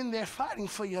ever been there fighting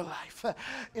for your life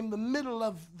in the middle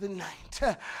of the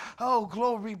night? Oh,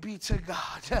 glory be to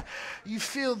God. You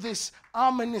feel this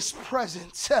ominous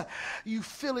presence. You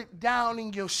feel it down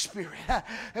in your spirit.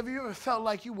 Have you ever felt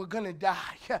like you were going to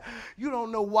die? You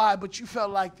don't know why, but you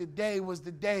felt like the day was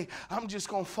the day I'm just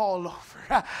going to fall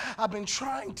over. I've been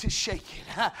trying to shake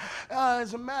it.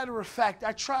 As a matter of fact,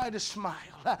 I try to smile.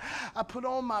 I put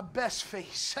on my best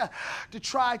face to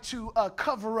try to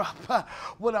cover up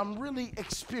what I'm really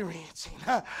experiencing.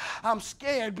 I'm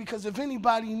scared because if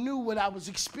anybody knew what I was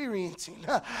experiencing,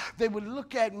 they would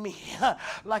look at me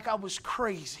like I was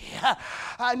crazy.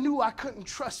 I knew I couldn't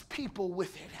trust people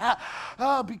with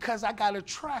it because I got a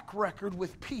track record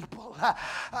with people.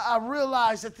 I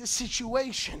realized that this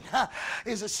situation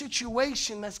is a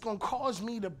situation that's going to cause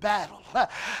me to battle.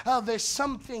 There's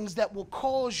some things that will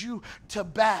cause you to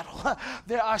battle.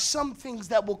 There are some things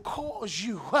that will cause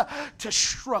you to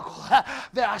struggle.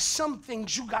 There are some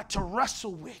things you got to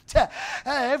wrestle with.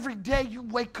 Every day you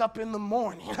wake up in the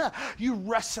morning, you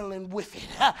wrestling with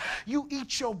it. You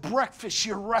eat your breakfast,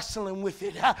 you're wrestling with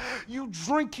it. You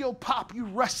drink your pop, you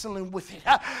wrestling with it.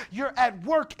 You're at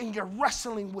work and you're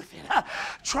wrestling with it,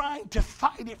 trying to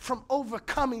fight it from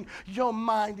overcoming your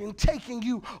mind and taking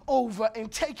you over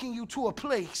and taking you to a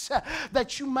place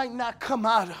that you might not come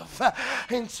out of.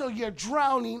 And so you're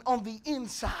drowning on the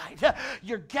inside.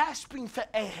 You're gasping for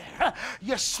air.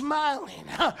 You're smiling,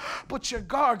 but you're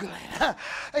gargling.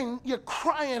 And you're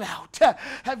crying out.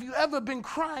 Have you ever been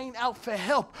crying out for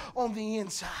help on the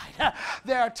inside?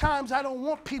 There are times I don't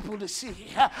want people to see,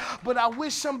 but I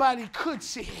wish somebody could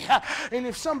see. And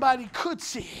if somebody could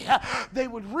see, they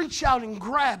would reach out and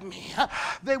grab me.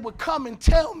 They would come and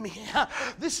tell me,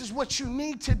 this is what you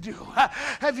need to do.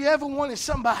 Have you ever wanted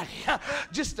somebody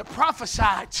just to prophesy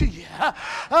to you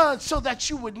so that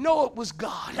you would know it was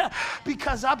God?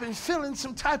 Because I've been feeling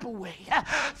some type of way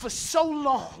for so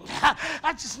long.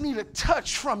 I just need a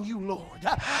touch from you, Lord.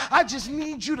 I just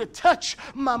need you to touch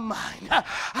my mind.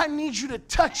 I need you to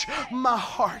touch my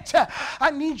heart.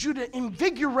 I need you to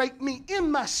invigorate me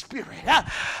in my spirit.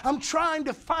 I'm trying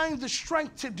to find the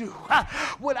strength to do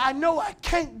what I know I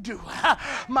can't do.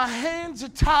 My hands are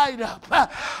tied up.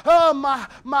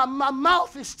 My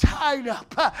mouth is tied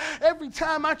up. Every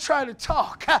time I try to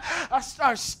talk, I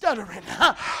start stuttering.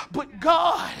 But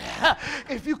God,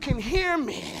 if you can hear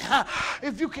me,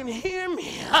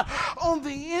 on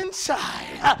the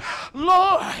inside,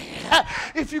 Lord,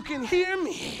 if you can hear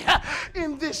me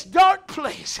in this dark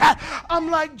place, I'm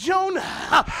like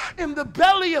Jonah in the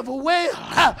belly of a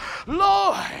whale.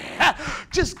 Lord,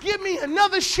 just give me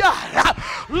another shot.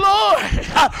 Lord,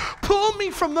 pull me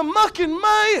from the muck and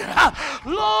mire.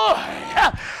 Lord,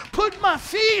 put my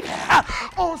feet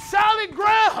on solid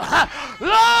ground.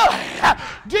 Lord,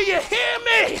 do you hear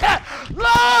me?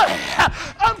 Lord,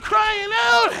 I'm crying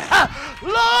out.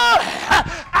 Lord,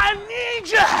 I need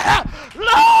you.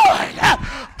 Lord,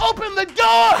 open the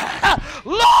door.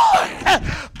 Lord,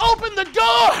 open the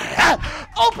door.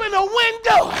 Open a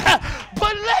window,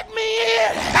 but let me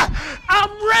in.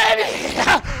 I'm ready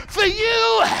for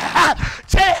you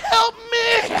to help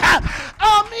me.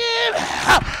 I'm in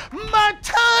my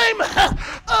time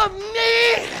of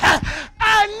need.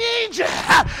 I need you.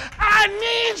 I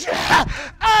need you.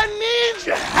 I need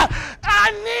you.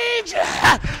 I need you.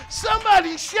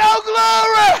 Somebody shout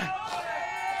glory.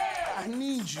 I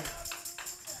need you.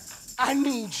 I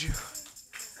need you.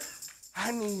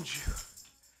 I need you.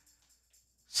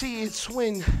 See, it's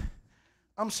when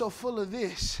I'm so full of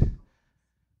this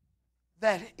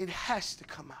that it has to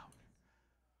come out.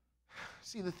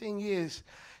 See, the thing is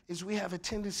we have a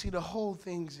tendency to hold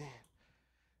things in.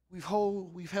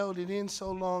 We've held it in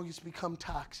so long it's become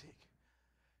toxic.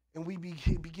 And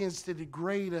it begins to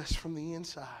degrade us from the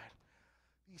inside.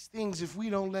 These things, if we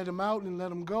don't let them out and let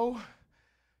them go,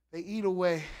 they eat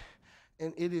away,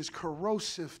 and it is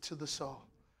corrosive to the soul.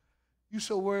 You're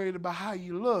so worried about how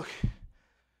you look,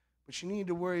 but you need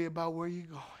to worry about where you're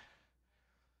going.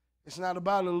 It's not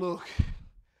about a look.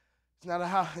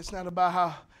 It's not about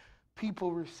how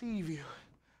people receive you.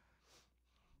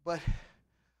 But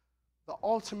the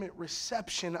ultimate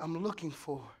reception I'm looking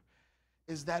for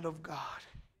is that of God.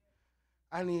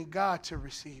 I need God to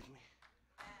receive me.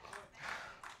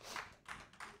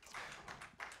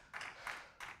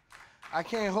 I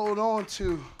can't hold on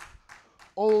to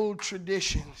old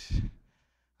traditions.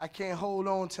 I can't hold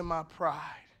on to my pride.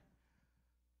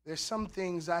 There's some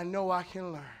things I know I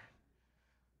can learn.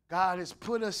 God has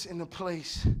put us in a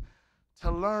place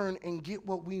to learn and get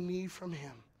what we need from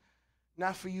him.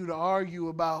 Not for you to argue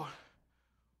about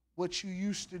what you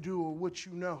used to do or what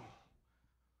you know,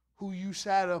 who you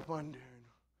sat up under, and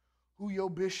who your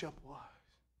bishop was.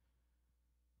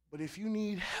 But if you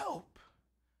need help,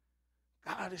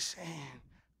 God is saying,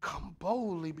 come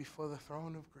boldly before the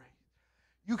throne of grace.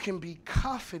 You can be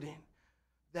confident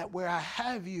that where I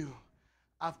have you,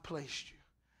 I've placed you.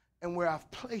 And where I've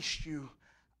placed you,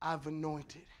 I've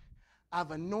anointed.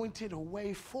 I've anointed a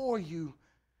way for you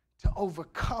to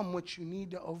overcome what you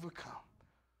need to overcome.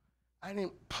 I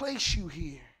didn't place you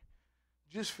here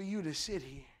just for you to sit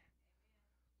here.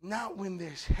 Not when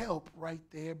there's help right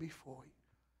there before you.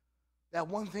 That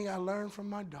one thing I learned from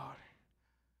my daughter.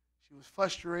 She was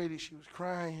frustrated, she was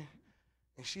crying,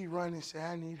 and she run and say,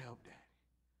 I need help, Daddy.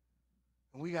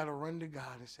 And we got to run to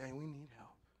God and say, we need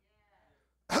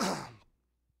help.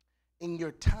 In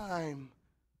your time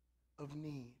of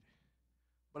need.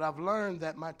 But I've learned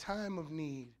that my time of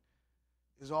need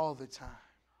is all the time.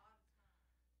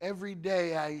 Every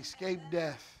day I escape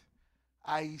death.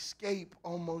 I escape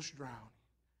almost drowning.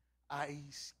 I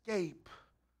escape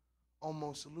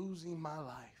almost losing my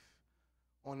life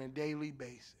on a daily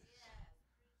basis.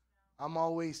 I'm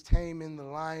always taming the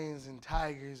lions and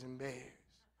tigers and bears.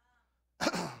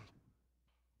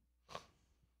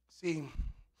 See,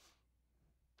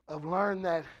 I've learned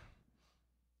that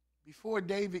before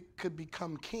David could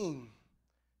become king,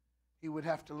 he would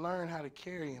have to learn how to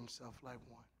carry himself like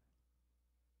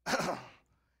one.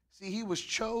 See, he was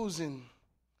chosen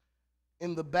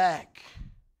in the back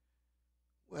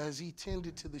as he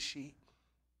tended to the sheep.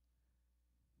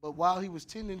 But while he was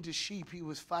tending to sheep, he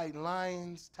was fighting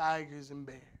lions, tigers, and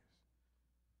bears.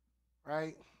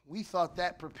 Right? We thought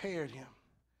that prepared him.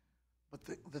 But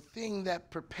the thing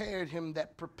that prepared him,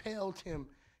 that propelled him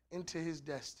into his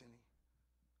destiny,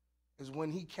 is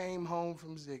when he came home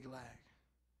from Ziklag.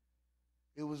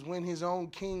 It was when his own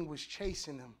king was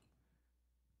chasing him,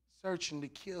 searching to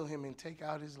kill him and take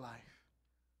out his life.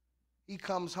 He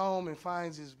comes home and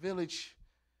finds his village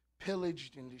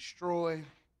pillaged and destroyed.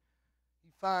 He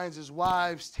finds his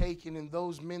wives taken, and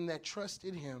those men that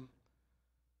trusted him,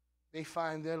 they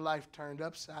find their life turned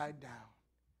upside down.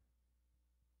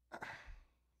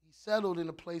 He settled in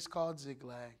a place called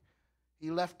Ziklag. He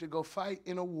left to go fight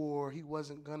in a war he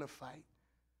wasn't going to fight,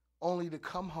 only to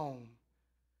come home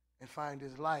and find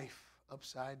his life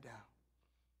upside down.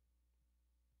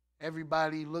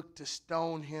 Everybody looked to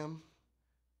stone him.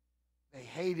 They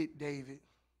hated David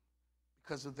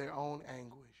because of their own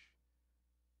anguish.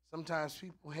 Sometimes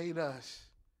people hate us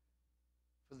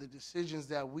for the decisions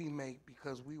that we make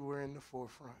because we were in the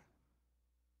forefront.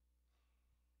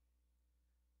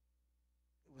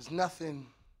 It was nothing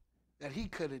that he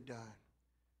could have done,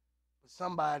 but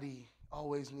somebody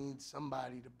always needs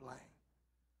somebody to blame.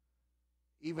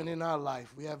 Even in our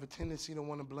life, we have a tendency to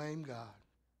want to blame God.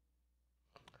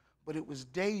 But it was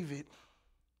David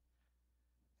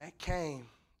that came.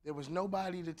 There was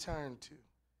nobody to turn to.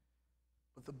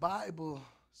 But the Bible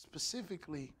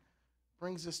specifically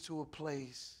brings us to a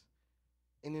place,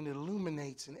 and it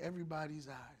illuminates in everybody's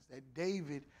eyes that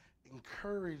David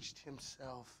encouraged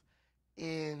himself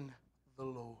in the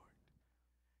Lord.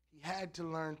 He had to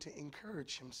learn to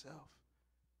encourage himself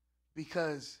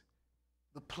because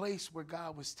the place where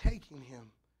God was taking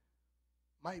him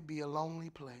might be a lonely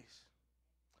place.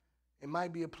 It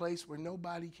might be a place where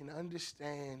nobody can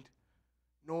understand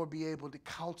nor be able to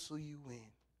counsel you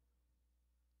in.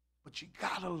 But you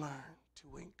got to learn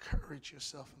to encourage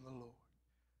yourself in the Lord.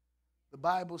 The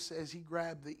Bible says he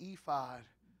grabbed the ephod,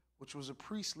 which was a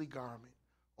priestly garment,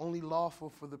 only lawful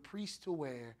for the priest to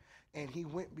wear, and he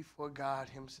went before God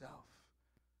himself.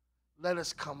 Let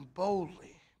us come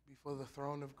boldly before the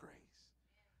throne of grace.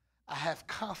 I have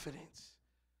confidence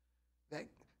that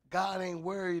God ain't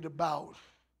worried about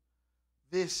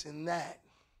this and that,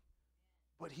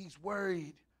 but he's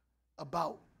worried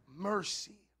about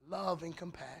mercy, love, and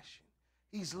compassion.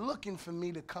 He's looking for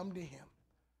me to come to him.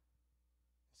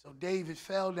 So David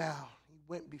fell down. He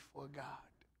went before God.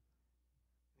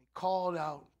 He called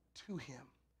out to him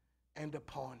and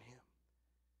upon him.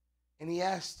 And he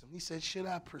asked him, he said, should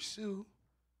I pursue?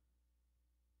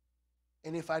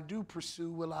 And if I do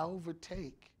pursue, will I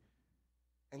overtake?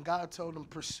 And God told him,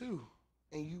 pursue,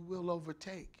 and you will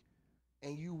overtake,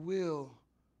 and you will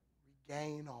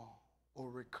regain all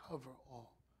or recover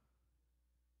all.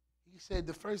 He said,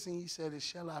 the first thing he said is,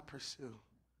 shall I pursue?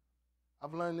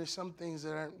 I've learned there's some things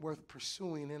that aren't worth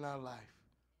pursuing in our life.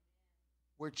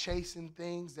 We're chasing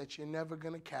things that you're never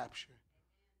going to capture.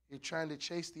 You're trying to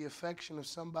chase the affection of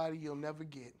somebody you'll never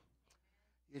get.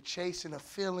 You're chasing a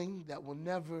feeling that will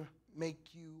never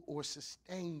make you or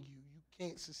sustain you. You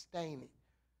can't sustain it.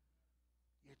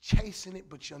 You're chasing it,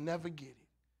 but you'll never get it.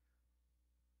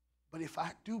 But if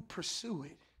I do pursue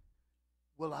it,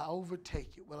 will I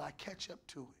overtake it? Will I catch up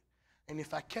to it? And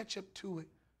if I catch up to it,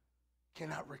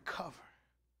 can I recover?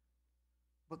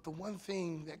 But the one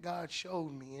thing that God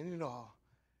showed me in it all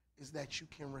is that you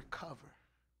can recover.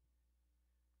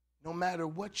 No matter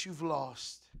what you've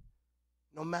lost,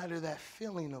 no matter that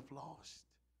feeling of lost,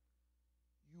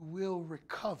 you will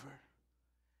recover,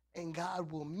 and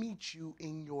God will meet you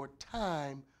in your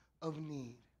time of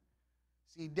need.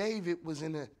 See, David was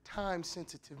in a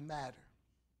time-sensitive matter.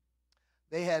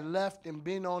 They had left and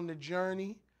been on the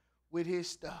journey with his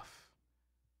stuff.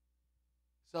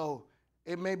 So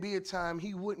it may be a time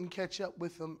he wouldn't catch up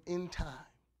with them in time.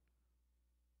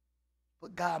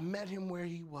 But God met him where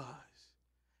he was.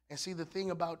 And see, the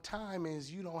thing about time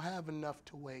is you don't have enough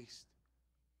to waste.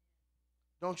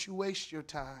 Don't you waste your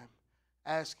time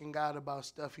asking God about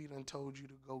stuff he done told you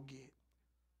to go get.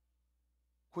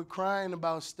 Quit crying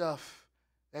about stuff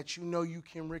that you know you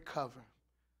can recover.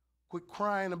 Quit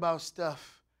crying about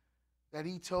stuff that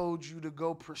he told you to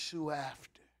go pursue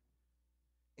after.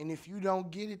 And if you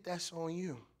don't get it, that's on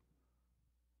you.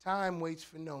 Time waits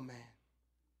for no man.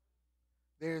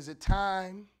 There is a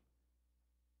time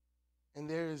and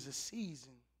there is a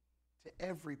season to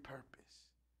every purpose.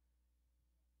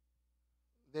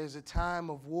 There's a time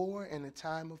of war and a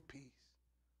time of peace.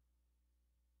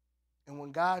 And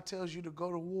when God tells you to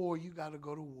go to war, you got to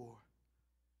go to war.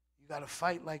 You got to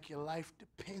fight like your life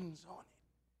depends on it.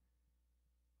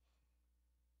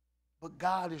 But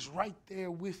God is right there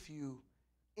with you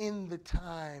in the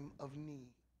time of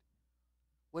need.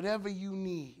 Whatever you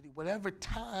need, whatever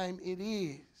time it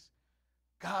is,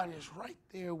 God is right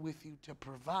there with you to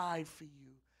provide for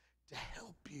you, to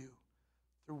help you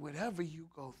through whatever you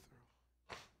go through.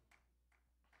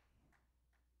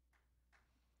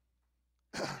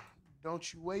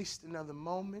 Don't you waste another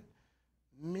moment,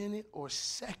 minute, or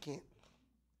second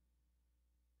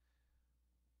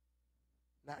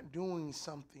not doing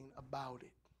something about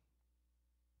it.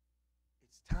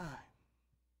 It's time.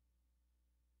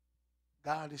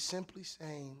 God is simply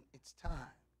saying it's time.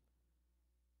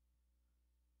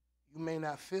 You may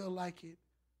not feel like it,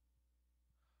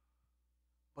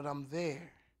 but I'm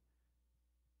there.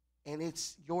 And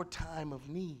it's your time of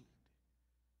need.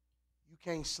 You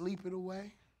can't sleep it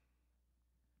away.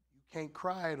 You can't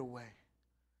cry it away.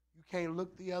 You can't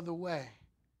look the other way.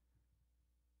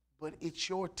 But it's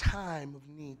your time of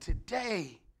need.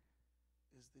 Today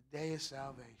is the day of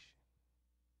salvation.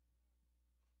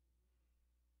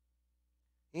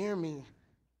 Hear me.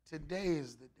 Today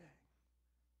is the day.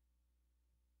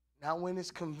 Not when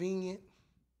it's convenient.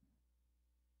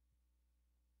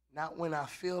 Not when I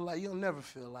feel like. You'll never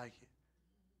feel like it.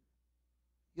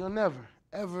 You'll never,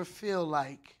 ever feel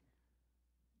like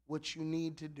what you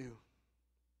need to do.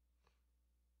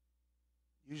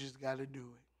 You just got to do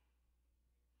it.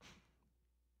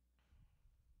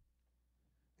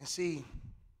 And see,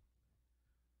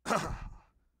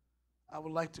 I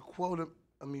would like to quote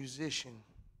a musician.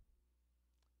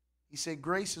 He said,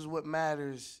 grace is what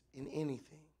matters in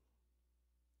anything,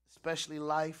 especially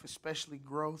life, especially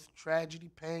growth, tragedy,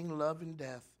 pain, love, and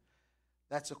death.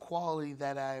 That's a quality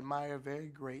that I admire very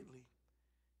greatly.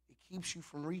 It keeps you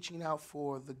from reaching out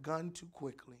for the gun too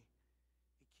quickly.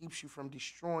 It keeps you from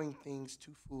destroying things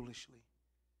too foolishly.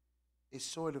 It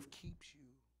sort of keeps you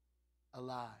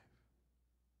alive.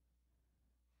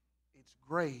 It's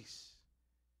grace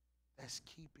that's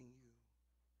keeping you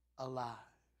alive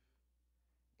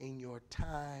in your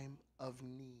time of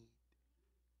need.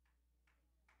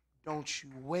 Don't you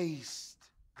waste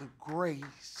the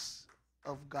grace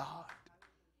of God,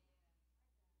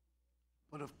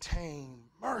 but obtain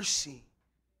mercy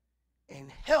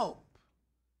and help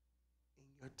in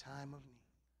your time of need.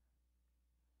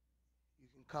 You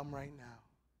can come right now.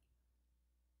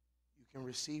 You can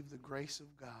receive the grace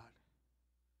of God.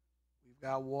 We've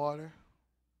got water.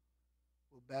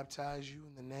 We'll baptize you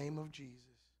in the name of Jesus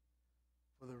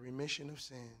for the remission of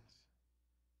sins.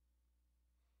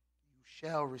 You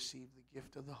shall receive the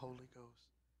gift of the Holy Ghost.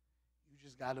 You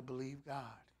just got to believe God.